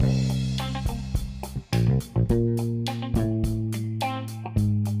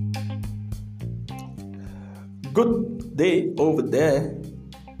Good day over there.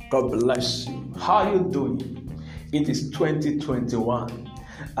 God bless you. How are you doing? It is 2021.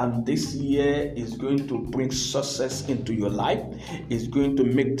 And this year is going to bring success into your life. It's going to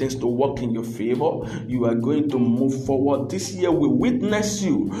make things to work in your favor. You are going to move forward. This year will witness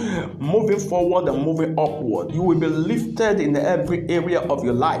you moving forward and moving upward. You will be lifted in every area of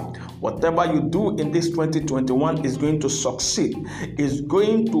your life. Whatever you do in this 2021 is going to succeed. It's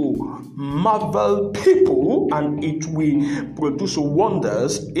going to marvel people and it will produce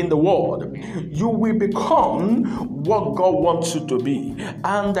wonders in the world. You will become what God wants you to be.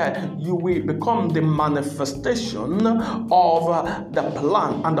 And you will become the manifestation of the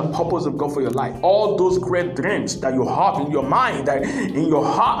plan and the purpose of God for your life. All those great dreams that you have in your mind, in your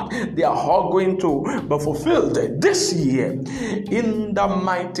heart, they are all going to be fulfilled this year. In the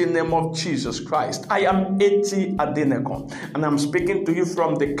mighty name of Jesus Christ. I am Eti Adenekon, and I'm speaking to you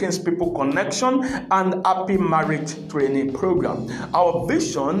from the King's People Connection and Happy Marriage Training Program. Our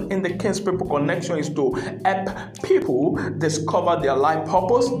vision in the King's People Connection is to help people discover their life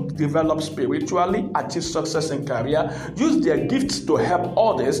purpose, develop spiritually, achieve success in career, use their gifts to help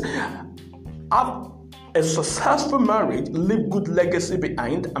others, have a successful marriage, leave good legacy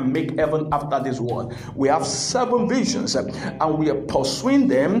behind, and make heaven after this world. We have 7 visions and we are pursuing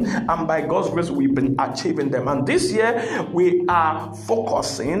them, and by God's grace we've been achieving them. And this year we are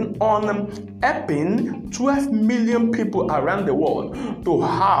focusing on helping 12 million people around the world to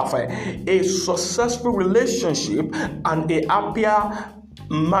have a successful relationship and a happier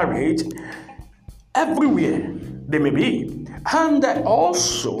marriage everywhere they may be. And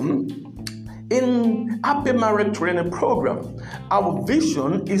also in Happy Marriage Training Program, our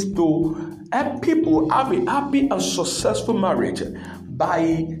vision is to help people have a happy and successful marriage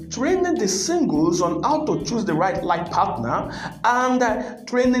by training the singles on how to choose the right life partner and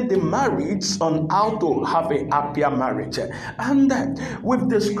training the marrieds on how to have a happier marriage. And we've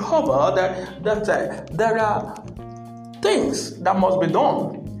discovered that there are things that must be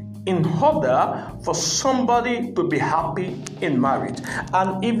done in order for somebody to be happy in marriage.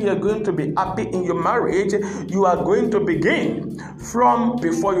 And if you're going to be happy in your marriage, you are going to begin from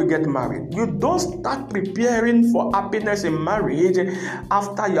before you get married. You don't start preparing for happiness in marriage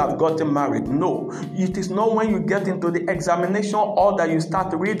after you have gotten married. No, it is not when you get into the examination or that you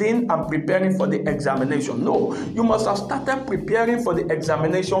start reading and preparing for the examination. No, you must have started preparing for the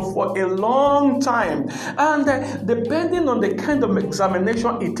examination for a long time. And depending on the kind of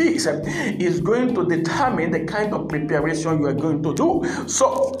examination it is going to determine the kind of preparation you are going to do.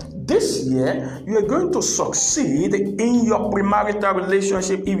 So this year, you are going to succeed in your premarital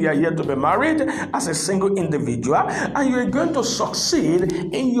relationship if you are yet to be married as a single individual, and you are going to succeed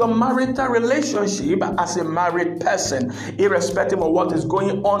in your marital relationship as a married person, irrespective of what is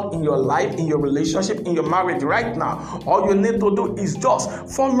going on in your life, in your relationship, in your marriage right now. All you need to do is just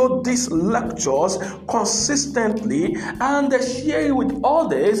follow these lectures consistently and share it with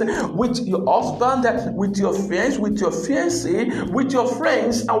others, with your husband, with your friends, with your fiancé, with your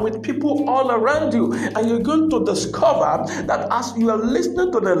friends, and with people all around you. And you're going to discover that as you are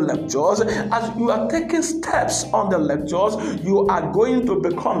listening to the lectures, as you are taking steps on the lectures, you are going to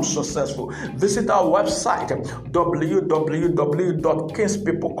become successful. Visit our website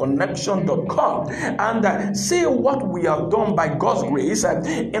www.kingspeopleconnection.com and see what we have done by God's grace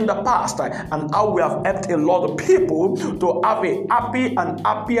in the past, and how we have helped a lot of people to have a happy and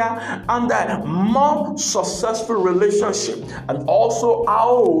happier and more successful relationship, and also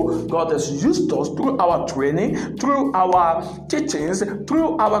how God has used us through our training, through our teachings,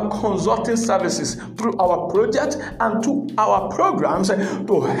 through our consulting services, through our projects, and through our programs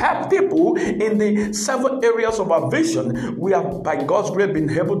to help people in the 7 areas of our vision. We have, by God's grace, been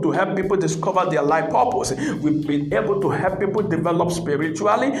able to help people discover their life purpose. We've been able to help people develop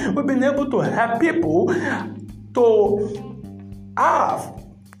spiritually. We've been able to help people to have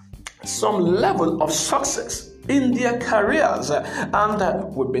some level of success in their careers, and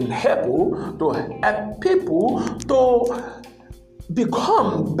we've been able to help people to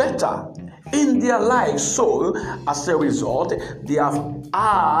become better in their lives. So as a result, they have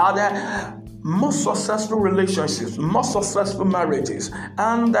had more successful relationships, more successful marriages,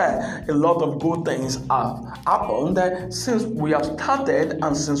 and a lot of good things have happened since we have started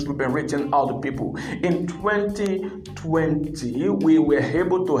and since we've been reaching out to people. In 2020, we were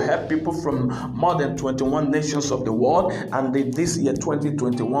able to help people from more than 21 nations of the world, and this year,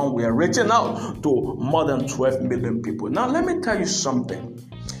 2021, we are reaching out to more than 12 million people. Now, let me tell you something.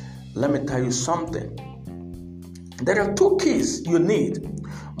 There are 2 keys you need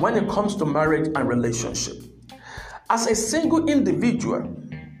when it comes to marriage and relationship. As a single individual,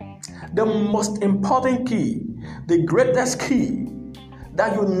 the most important key the greatest key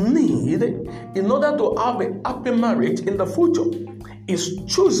that you need in order to have a happy marriage in the future is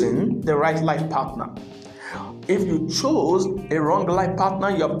choosing the right life partner. If you chose a wrong life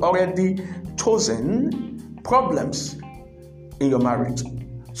partner, you have already chosen problems in your marriage.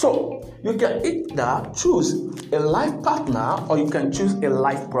 So you can either choose a life partner or you can choose a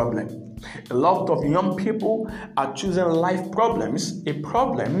life problem. A lot of young people are choosing life problems, a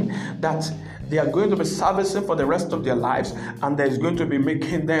problem that they are going to be servicing for the rest of their lives, and that is going to be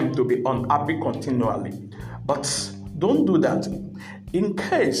making them to be unhappy continually. But don't do that. In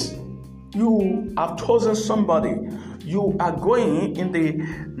case you have chosen somebody, you are going in the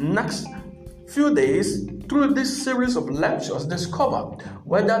next few days through this series of lectures discover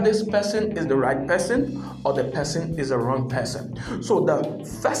whether this person is the right person or the person is the wrong person. So the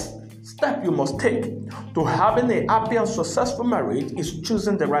first step you must take to having a happy and successful marriage is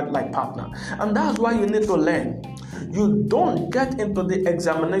choosing the right life partner. And that's why you need to learn. You don't get into the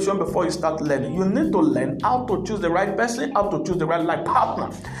examination before you start learning. You need to learn how to choose the right person, how to choose the right life partner.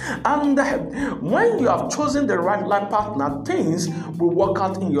 And when you have chosen the right life partner, things will work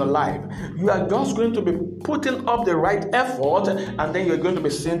out in your life. You are just going to be putting up the right effort, and then you're going to be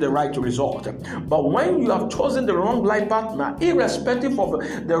seeing the right result. But when you have chosen the wrong life partner, irrespective of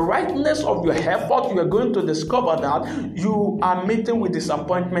the rightness of your effort, you are going to discover that you are meeting with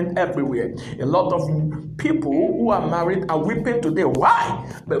disappointment everywhere. A lot of people who are married are weeping today. Why?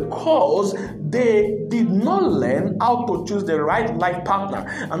 Because they did not learn how to choose the right life partner.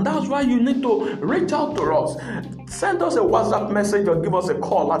 And that's why you need to reach out to us. Send us a WhatsApp message or give us a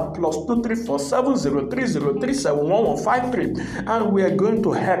call at +234 7030 371153, and we are going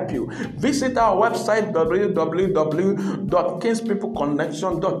to help you. Visit our website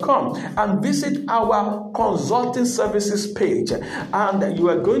www.kingspeopleconnection.com and visit our consulting services page, and you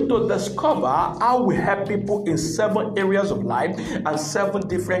are going to discover how we help people in 7 areas of life and 7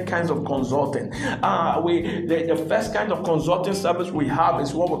 different kinds of consulting. The first kind of consulting service we have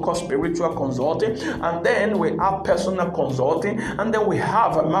is what we call spiritual consulting, and then we have personal consulting, and then we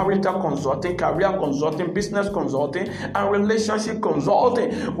have marital consulting, career consulting, business consulting, and relationship consulting.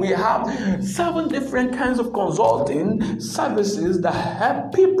 We have 7 different kinds of consulting services that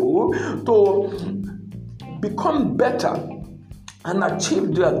help people to become better and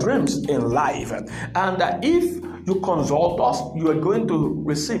achieve their dreams in life. And if you consult us, you are going to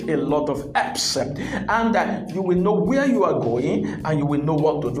receive a lot of helps, and you will know where you are going, and you will know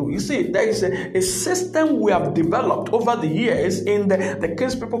what to do. You see, there is a system we have developed over the years in the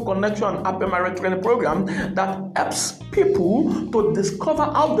King's People Connection Happy Marriage Training Program that helps people to discover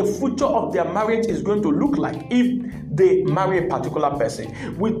how the future of their marriage is going to look like if they marry a particular person.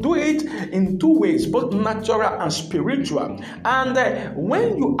 We do it in 2 ways, both natural and spiritual. And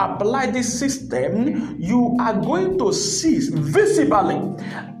when you apply this system, you are going to see visibly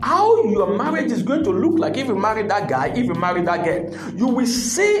how your marriage is going to look like if you marry that guy, if you marry that girl. You will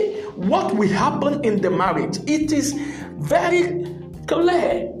see what will happen in the marriage. It is very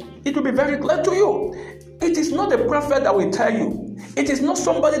clear. It will be very clear to you. It is not a prophet that will tell you. It is not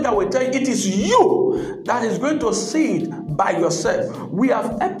somebody that will tell you. It is you that is going to see it by yourself. We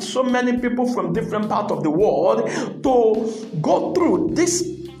have helped so many people from different parts of the world to go through this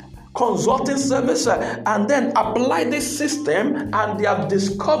consulting service and then apply this system, and they have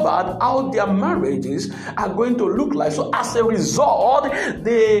discovered how their marriages are going to look like. So as a result,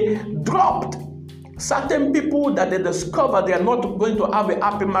 they dropped certain people that they discover they are not going to have a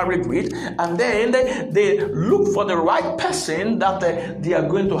happy marriage with, and then they look for the right person that they are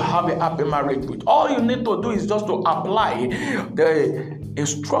going to have a happy marriage with. All you need to do is just to apply the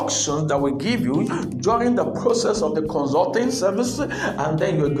instructions that we give you during the process of the consulting service, and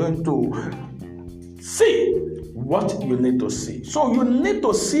then you're going to see what you need to see. So you need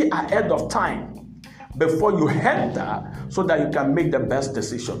to see ahead of time before you enter, so that you can make the best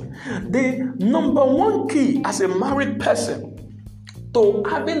decision. The number 1 key as a married person to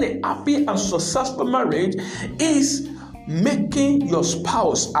having a happy and successful marriage is making your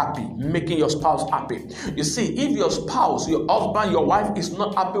spouse happy. Making your spouse happy. You see, if your spouse, your husband, your wife is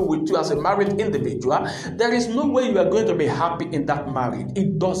not happy with you as a married individual, there is no way you are going to be happy in that marriage.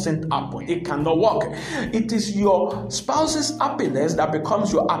 It doesn't happen. It cannot work. It is your spouse's happiness that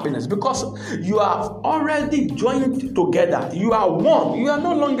becomes your happiness, because you are already joined together. You are one. You are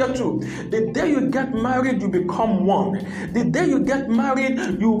no longer 2. The day you get married, you become one. The day you get married,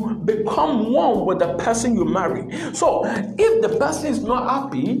 you become one with the person you marry. So if the person is not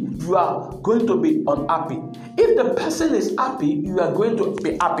happy, you are going to be unhappy. If the person is happy, you are going to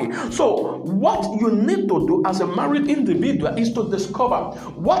be happy. So what you need to do as a married individual is to discover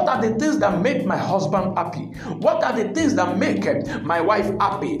what are the things that make my husband happy, what are the things that make my wife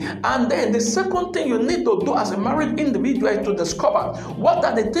happy. And then the second thing you need to do as a married individual is to discover what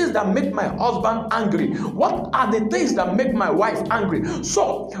are the things that make my husband angry, what are the things that make my wife angry.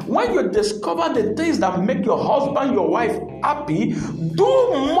 So when you discover the things that make your husband, your wife happy,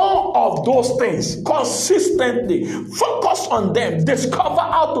 do more of those things consistently. Focus on them. Discover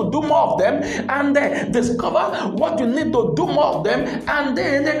how to do more of them, and then discover what you need to do more of them, and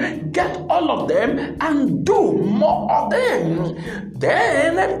then get all of them and do more of them.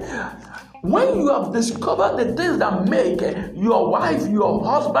 Then when you have discovered the things that make your wife, your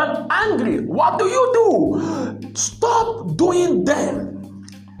husband angry, what do? Stop doing them.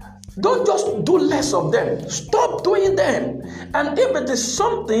 Don't just do less of them. Stop doing them. And if it is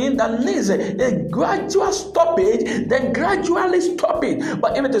something that needs a gradual stoppage, then gradually stop it.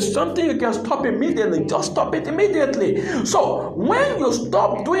 But if it is something you can stop immediately, just stop it immediately. So when you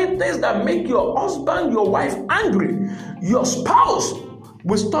stop doing things that make your husband, your wife angry, your spouse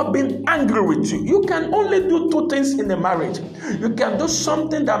will stop being angry with you. You can only do two things in a marriage. You can do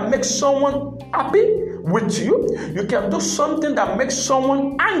something that makes someone happy with you. You can do something that makes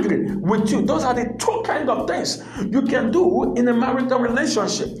someone angry with you. Those are the two kinds of things you can do in a marital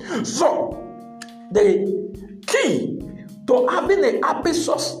relationship. So the key to having a happy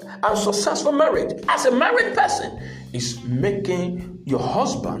and successful marriage as a married person is making your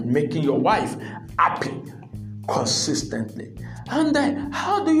husband, making your wife happy consistently. And then,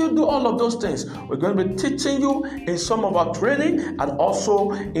 how do you do all of those things? We're going to be teaching you in some of our training and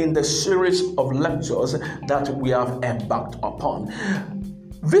also in the series of lectures that we have embarked upon.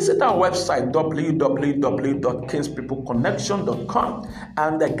 Visit our website www.kingspeopleconnection.com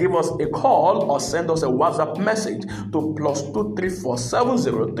and give us a call or send us a WhatsApp message to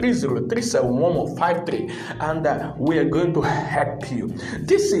 +2347030371153, and we are going to help you.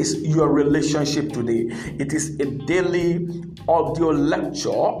 This is your relationship today. It is a daily audio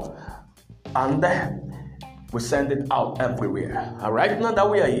lecture, and we send it out everywhere. And right now that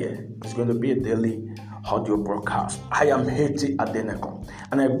we are here, it's going to be a daily audio broadcast. I am Heti Adeneko,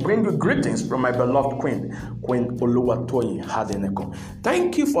 and I bring you greetings from my beloved Queen Oluwatoyin Adeneko.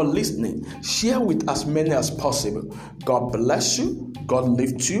 Thank you for listening. Share with as many as possible. God bless you. God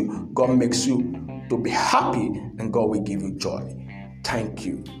lifts you. God makes you to be happy, and God will give you joy. Thank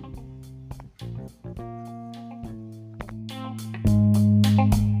you.